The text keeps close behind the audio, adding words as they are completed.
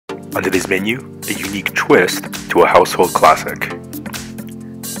On today's menu, a unique twist to a household classic.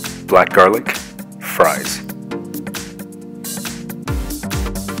 Black garlic fries.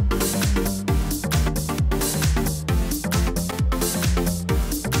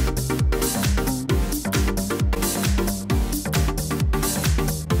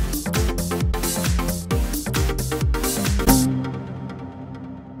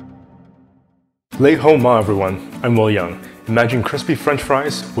 Late home ma everyone, I'm Wil Yeung. Imagine crispy french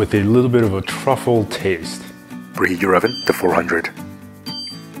fries with a little bit of a truffle taste. Preheat your oven to 400.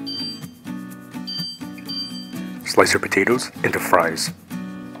 Slice your potatoes into fries.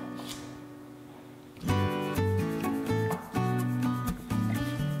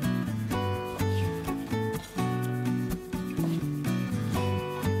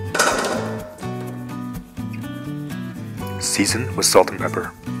 Season with salt and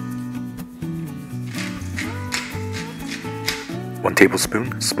pepper. 1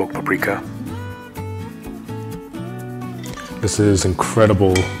 tablespoon smoked paprika. This is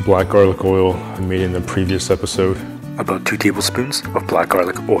incredible black garlic oil I made in the previous episode. About 2 tablespoons of black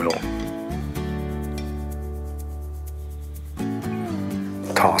garlic oil.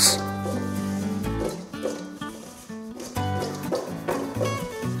 Toss.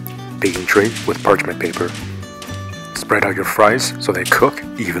 Baking tray with parchment paper. Spread out your fries so they cook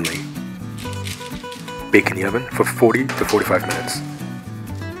evenly. Bake in the oven for 40 to 45 minutes.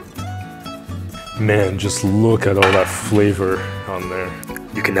 Man, just look at all that flavor on there.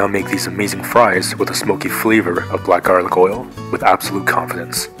 You can now make these amazing fries with a smoky flavor of black garlic oil with absolute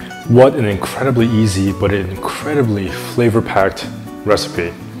confidence. What an incredibly easy but an incredibly flavor-packed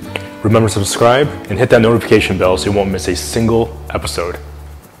recipe. Remember to subscribe and hit that notification bell so you won't miss a single episode.